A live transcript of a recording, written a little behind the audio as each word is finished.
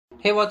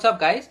Hey, what's up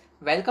guys?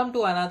 Welcome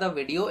to another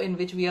video in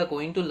which we are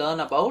going to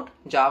learn about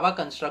Java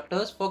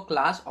constructors for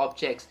class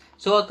objects.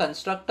 So a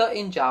constructor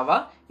in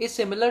Java is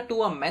similar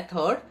to a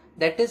method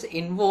that is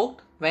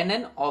invoked when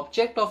an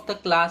object of the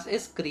class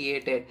is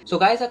created. So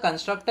guys, a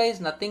constructor is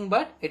nothing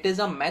but it is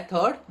a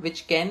method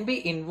which can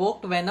be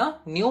invoked when a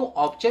new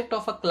object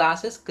of a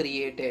class is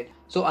created.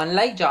 So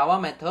unlike Java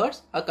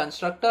methods, a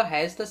constructor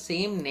has the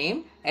same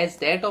name as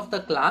that of the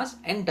class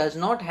and does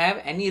not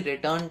have any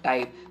return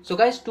type. So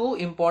guys, two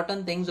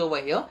important things over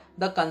here.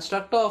 The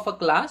constructor of a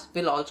class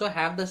will also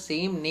have the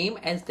same name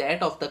as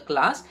that of the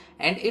class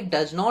and it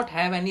does not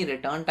have any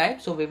return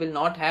type. So we will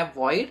not have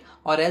void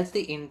or else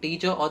the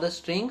integer or the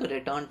string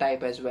return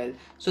type as well.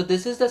 So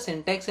this is the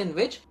syntax in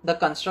which the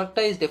constructor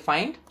is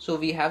defined. So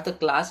we have the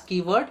class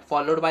keyword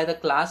followed by the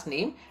class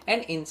name,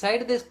 and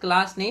inside this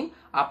class name,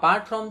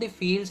 apart from the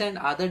fields and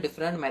other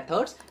different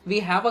methods, we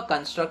have a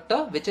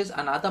constructor which is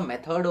another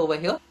method over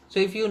here. So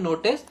if you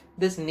notice,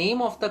 this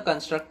name of the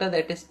constructor,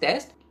 that is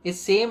test, is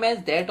same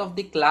as that of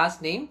the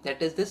class name,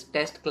 that is this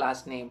test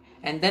class name.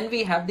 And then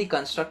we have the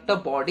constructor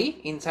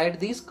body inside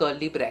these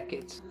curly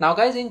brackets. Now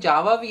guys, in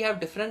Java we have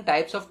different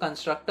types of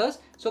constructors.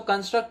 So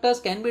constructors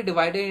can be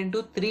divided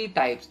into three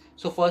types.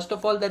 So first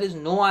of all, there is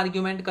no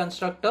argument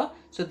constructor.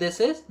 So this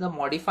is the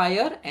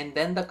modifier and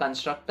then the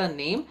constructor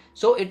name.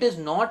 So it is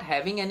not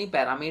having any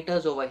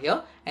parameters over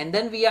here. And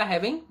then we are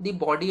having the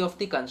body of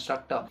the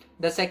constructor.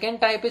 The second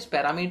type is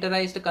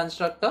parameterized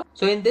constructor.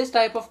 So in this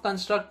type of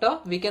constructor,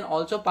 we can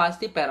also pass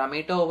the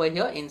parameter over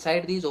here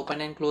inside these open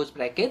and close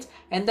brackets.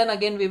 And then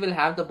again, we will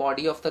have the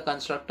body of the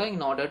constructor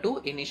in order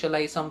to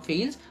initialize some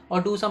fields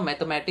or do some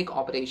mathematic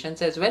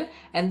operations as well.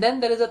 And then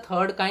there is a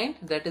third kind,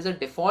 that is a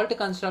default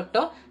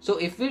constructor. So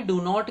if we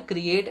do not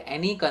create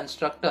any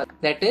constructor,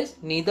 that is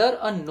neither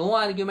a no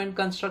argument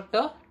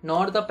constructor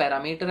nor the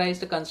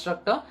parameterized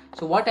constructor,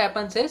 so what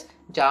happens is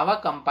Java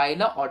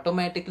compiler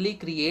automatically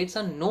creates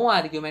a no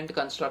argument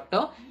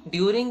constructor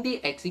during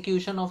the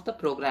execution of the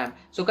program.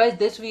 So guys,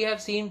 this we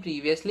have seen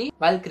previously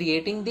while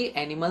creating the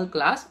animal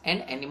class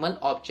and animal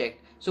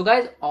object. So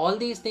guys, all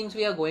these things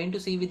we are going to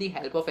see with the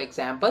help of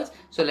examples.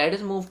 So let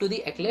us move to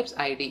the Eclipse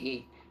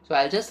IDE. So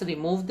I'll just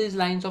remove these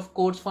lines of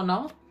codes for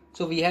now.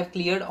 So we have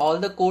cleared all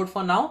the code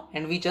for now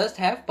and we just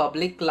have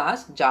public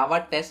class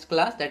Java test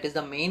class, that is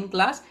the main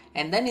class,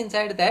 and then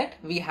inside that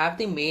we have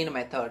the main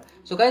method.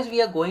 So guys,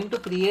 we are going to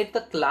create the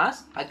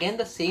class, again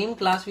the same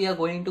class we are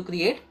going to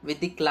create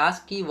with the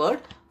class keyword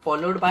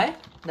followed by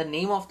the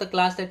name of the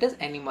class, that is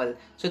animal.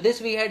 So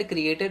this we had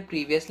created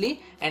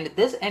previously, and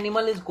this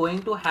animal is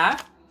going to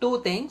have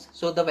two things.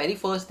 So the very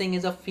first thing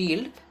is a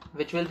field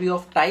which will be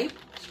of type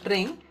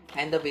string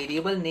and the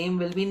variable name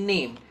will be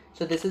name.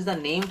 So this is the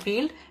name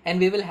field, and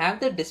we will have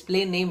the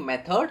display name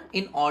method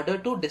in order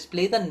to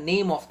display the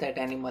name of that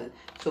animal.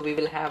 So we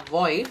will have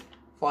void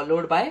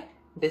followed by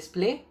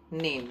display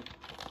name.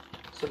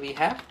 So we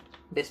have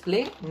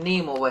display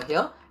name over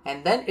here,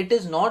 and then it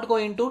is not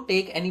going to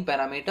take any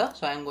parameter.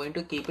 So I am going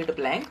to keep it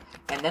blank.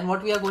 And then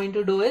what we are going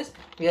to do is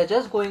we are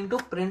just going to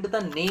print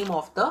the name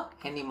of the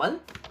animal.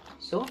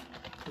 So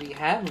we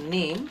have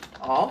name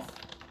of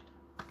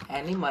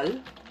animal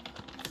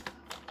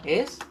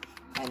is,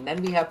 and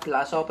then we have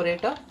plus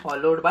operator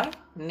followed by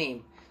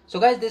name. So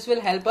guys, this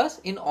will help us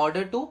in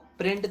order to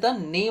print the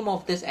name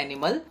of this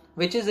animal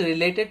which is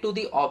related to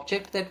the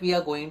object that we are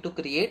going to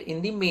create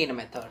in the main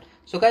method.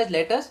 So guys,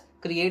 let us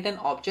create an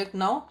object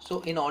now.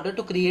 So in order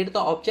to create the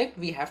object,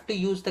 we have to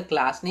use the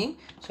class name.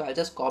 So I'll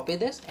just copy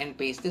this and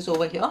paste this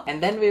over here,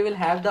 and then we will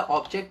have the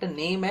object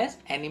name as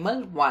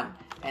animal1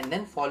 and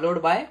then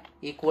followed by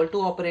equal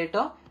to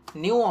operator,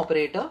 new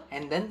operator,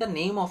 and then the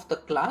name of the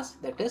class,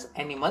 that is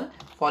animal,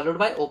 followed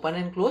by open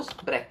and close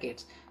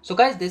brackets. So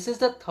guys, this is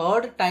the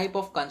third type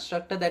of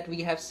constructor that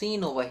we have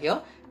seen over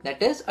here,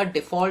 that is a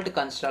default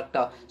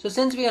constructor. So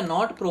since we are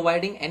not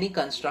providing any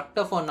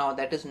constructor for now,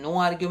 that is no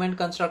argument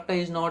constructor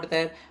is not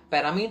there,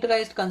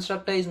 parameterized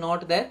constructor is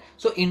not there,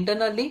 so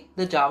internally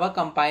the Java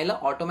compiler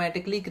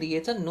automatically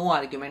creates a no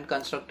argument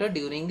constructor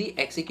during the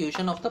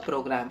execution of the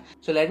program.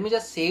 So let me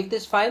just save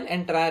this file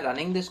and try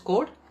running this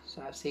code.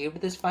 So I've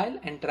saved this file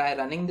and try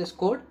running this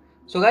code.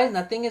 So guys,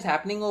 nothing is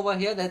happening over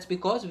here. That's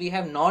because we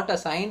have not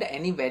assigned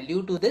any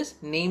value to this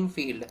name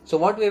field. So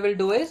what we will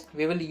do is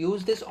we will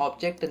use this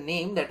object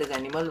name, that is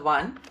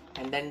animal1,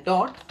 and then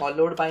dot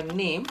followed by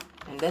name,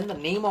 and then the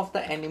name of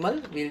the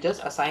animal, we'll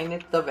just assign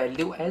it the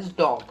value as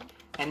dog.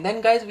 And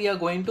then guys, we are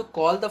going to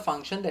call the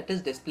function that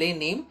is display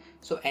name.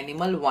 So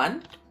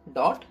animal1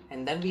 dot,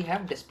 and then we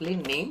have display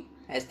name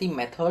as the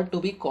method to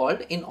be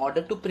called in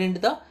order to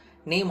print the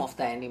name of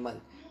the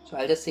animal. So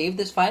I'll just save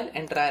this file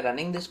and try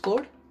running this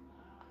code.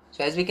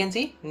 So as we can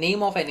see,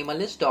 name of animal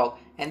is dog.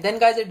 And then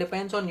guys, it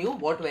depends on you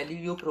what value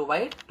you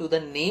provide to the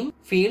name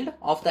field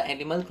of the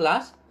animal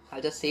class.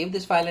 I'll just save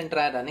this file and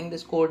try running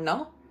this code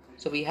now.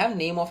 So we have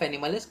name of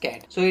animal is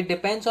cat. So it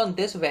depends on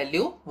this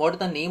value what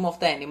the name of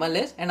the animal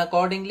is, and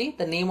accordingly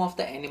the name of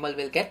the animal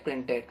will get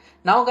printed.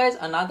 Now guys,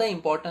 another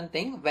important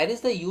thing, where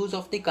is the use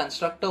of the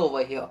constructor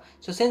over here?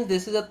 So since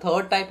this is a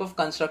third type of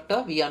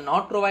constructor, we are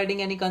not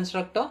providing any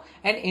constructor,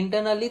 and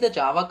internally the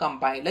Java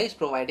compiler is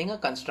providing a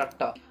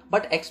constructor.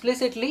 But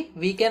explicitly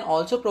we can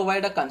also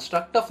provide a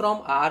constructor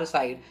from our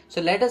side.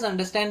 So let us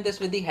understand this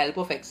with the help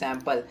of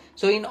example.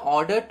 So in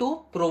order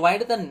to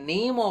provide the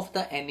name of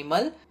the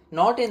animal,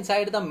 not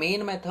inside the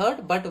main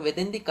method but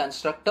within the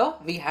constructor,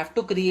 we have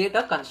to create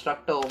a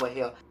constructor over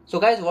here. So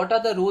guys, what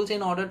are the rules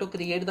in order to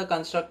create the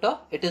constructor?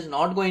 It is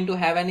not going to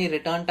have any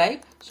return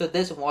type. So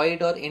this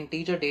void or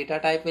integer data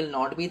type will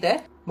not be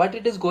there, but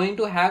it is going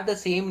to have the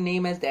same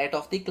name as that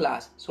of the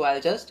class. So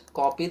I'll just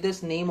copy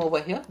this name over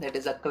here, that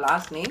is a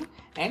class name,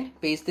 and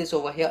paste this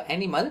over here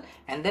animal,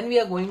 and then we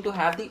are going to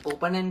have the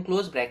open and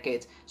close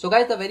brackets. So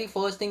guys, the very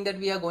first thing that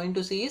we are going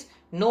to see is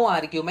no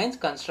arguments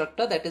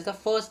constructor. That is the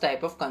first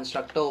type of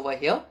constructor over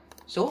here.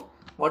 So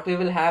what we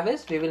will have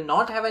is, we will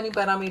not have any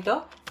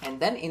parameter, and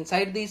then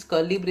inside these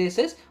curly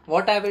braces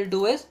what I will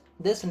do is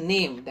this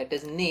name, that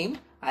is name,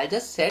 I'll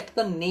just set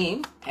the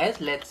name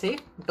as, let's say,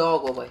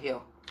 dog over here.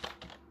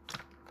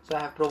 So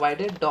I have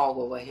provided dog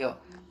over here.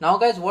 Now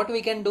guys, what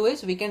we can do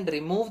is we can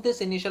remove this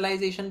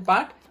initialization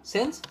part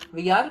since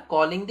we are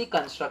calling the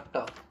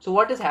constructor. So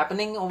what is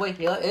happening over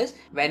here is,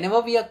 whenever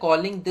we are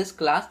calling this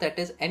class, that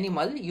is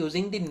animal,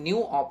 using the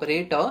new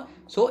operator,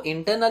 so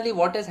internally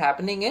what is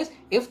happening is,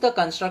 if the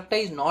constructor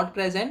is not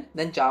present,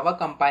 then Java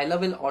compiler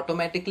will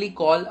automatically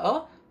call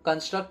a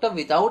constructor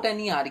without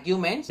any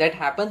arguments that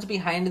happens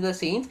behind the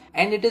scenes,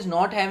 and it is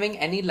not having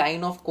any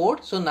line of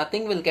code, so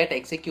nothing will get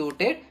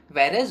executed.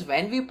 Whereas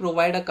when we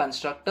provide a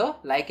constructor,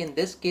 like in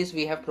this case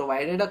we have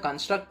provided a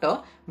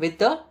constructor with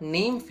the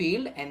name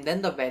field and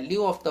then the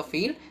value of the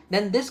field,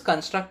 then this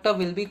constructor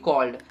will be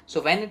called. So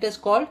when it is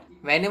called,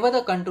 whenever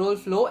the control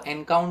flow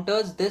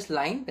encounters this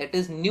line, that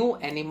is new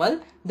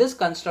animal, this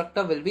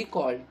constructor will be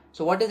called.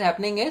 So what is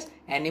happening is,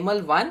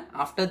 animal 1,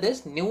 after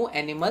this new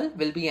animal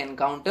will be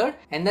encountered,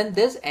 and then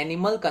this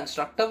animal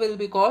constructor will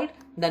be called,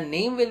 the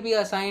name will be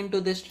assigned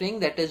to this string,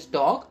 that is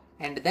dog,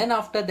 and then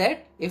after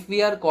that, if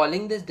we are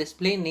calling this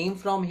display name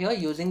from here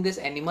using this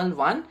animal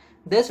 1,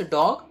 this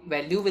dog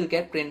value will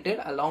get printed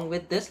along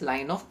with this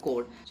line of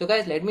code. So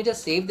guys, let me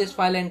just save this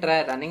file and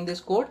try running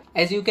this code.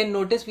 As you can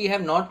notice, we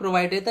have not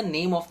provided the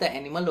name of the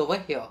animal over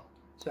here.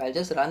 So I'll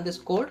just run this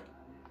code.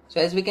 So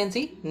as we can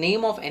see,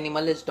 name of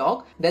animal is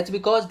dog. That's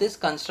because this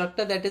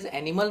constructor, that is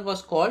animal,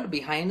 was called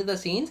behind the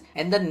scenes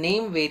and the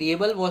name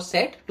variable was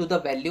set to the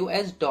value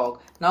as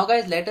dog. Now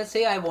guys, let us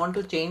say I want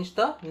to change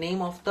the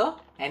name of the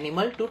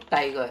animal to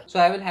tiger. So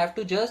I will have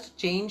to just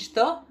change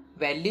the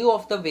value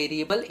of the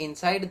variable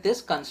inside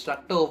this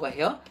constructor over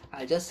here.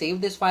 I'll just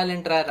save this file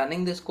and try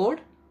running this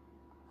code.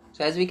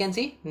 So as we can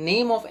see,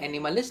 name of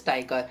animal is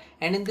tiger,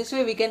 and in this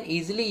way we can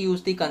easily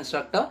use the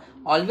constructor.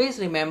 Always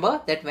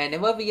remember that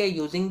whenever we are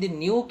using the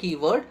new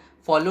keyword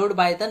followed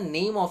by the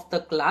name of the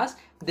class,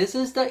 this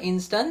is the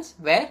instance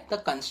where the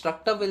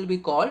constructor will be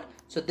called.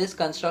 So this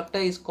constructor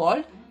is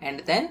called,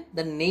 and then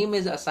the name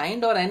is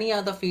assigned, or any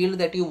other field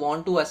that you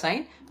want to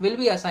assign will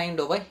be assigned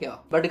over here.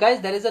 But guys,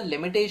 there is a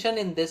limitation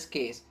in this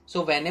case.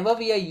 So whenever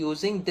we are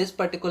using this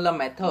particular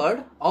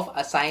method of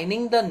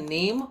assigning the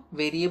name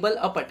variable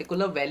a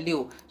particular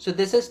value, so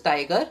this is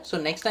tiger. So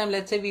next time,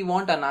 let's say we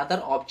want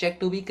another object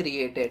to be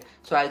created.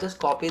 So I'll just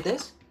copy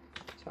this.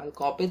 So I'll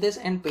copy this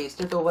and paste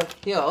it over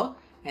here.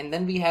 And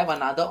then we have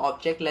another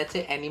object, let's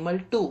say animal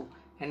 2.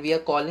 And we are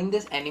calling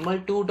this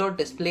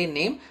animal2.display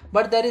name,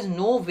 but there is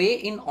no way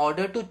in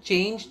order to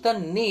change the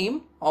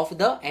name of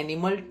the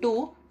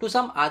animal2 to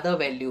some other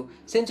value,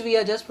 since we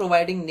are just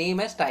providing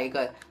name as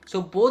tiger.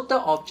 So both the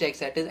objects,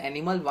 that is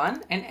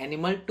animal1 and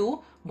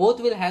animal2,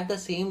 both will have the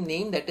same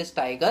name, that is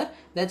tiger.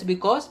 That's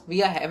because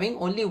we are having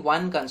only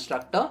one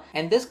constructor,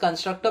 and this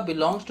constructor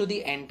belongs to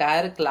the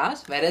entire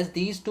class, whereas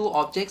these two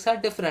objects are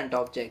different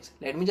objects.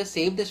 Let me just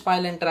save this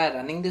file and try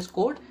running this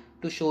code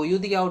to show you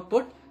the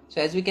output.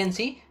 So as we can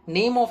see,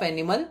 name of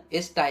animal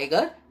is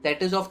tiger,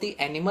 that is of the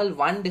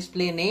animal1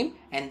 display name,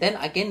 and then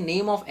again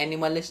name of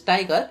animal is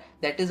tiger,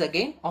 that is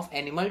again of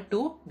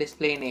animal2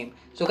 display name.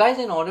 So guys,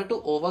 in order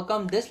to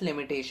overcome this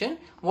limitation,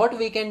 what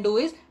we can do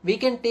is we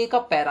can take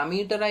a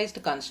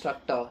parameterized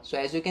constructor. So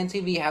as you can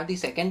see, we have the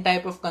second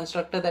type of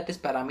constructor, that is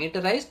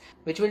parameterized,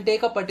 which will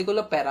take a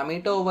particular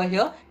parameter over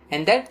here,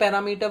 and that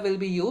parameter will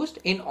be used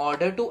in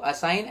order to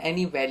assign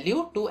any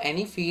value to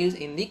any fields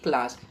in the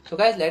class. So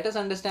guys, let us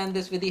understand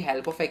this with the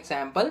help of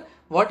example.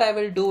 What I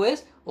will do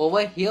is,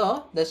 over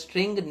here the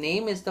string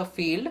name is the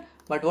field,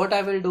 but what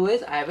I will do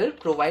is I will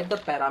provide the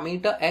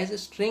parameter as a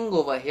string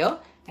over here,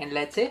 and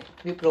let's say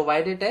we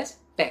provide it as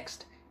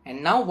text.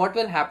 And now what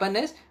will happen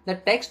is the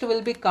text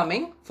will be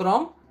coming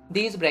from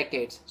these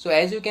brackets. So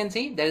as you can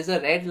see, there is a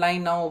red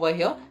line now over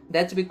here.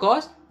 That's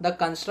because the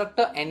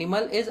constructor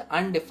animal is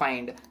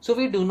undefined. So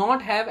we do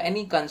not have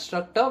any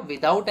constructor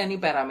without any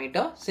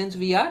parameter, since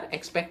we are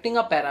expecting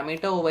a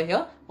parameter over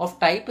here of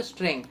type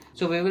string.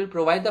 So we will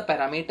provide the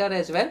parameter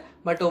as well.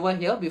 But over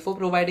here, before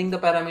providing the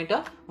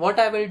parameter, what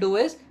I will do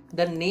is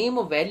the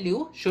name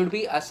value should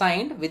be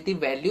assigned with the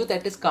value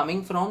that is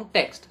coming from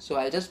text. So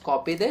I'll just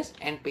copy this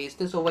and paste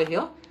this over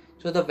here.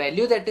 So the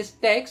value that is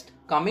text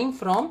coming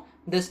from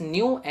this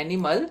new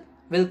animal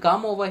will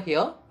come over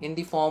here in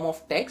the form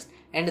of text,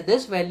 and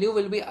this value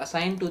will be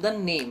assigned to the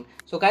name.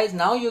 So guys,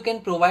 now you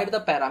can provide the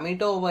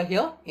parameter over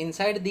here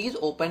inside these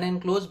open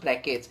and close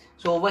brackets.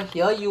 So over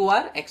here you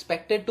are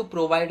expected to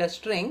provide a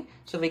string.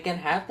 So we can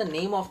have the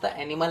name of the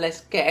animal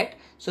as cat.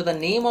 So the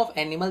name of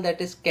animal, that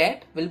is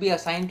cat, will be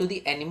assigned to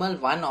the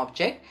animal1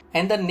 object,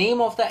 and the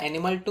name of the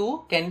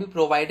animal2 can be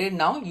provided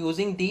now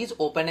using these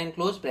open and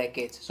close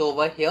brackets. So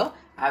over here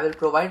I will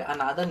provide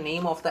another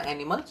name of the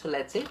animal. So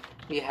let's say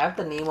we have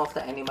the name of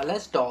the animal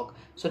as dog.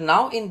 So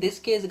now in this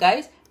case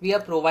guys, we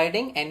are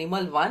providing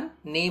animal1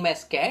 name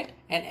as cat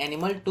and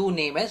animal2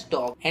 name as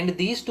dog, and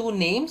these two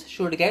names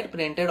should get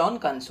printed on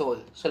console.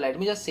 So let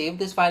me just save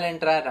this file and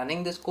try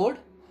running this code.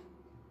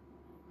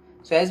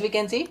 So as we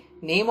can see,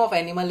 name of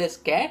animal is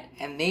cat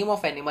and name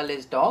of animal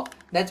is dog.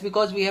 That's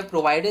because we have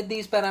provided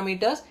these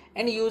parameters,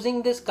 and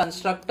using this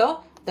constructor,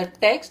 the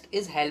text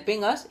is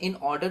helping us in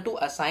order to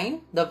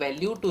assign the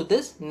value to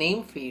this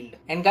name field.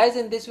 And guys,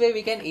 in this way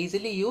we can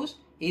easily use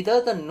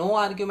either the no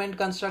argument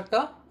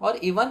constructor or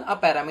even a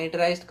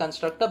parameterized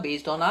constructor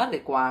based on our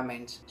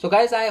requirements. So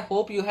guys, I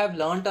hope you have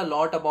learned a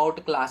lot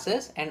about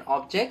classes and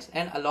objects,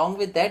 and along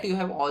with that you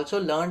have also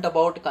learned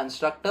about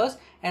constructors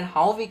and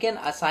how we can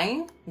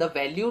assign the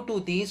value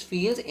to these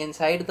fields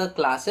inside the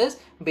classes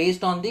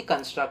based on the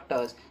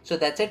constructors. So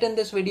that's it in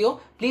this video.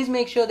 Please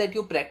make sure that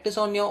you practice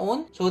on your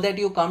own so that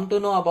you come to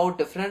know about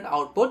different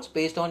outputs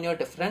based on your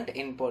different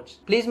inputs.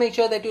 Please make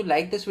sure that you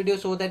like this video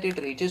so that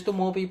it reaches to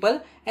more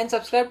people, and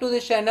subscribe to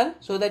this channel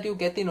so that you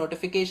get the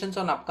notifications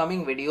on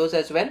upcoming videos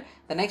as well.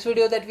 The next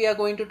video that we are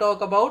going to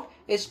talk about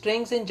is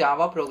strings in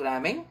Java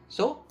programming.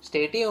 So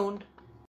stay tuned.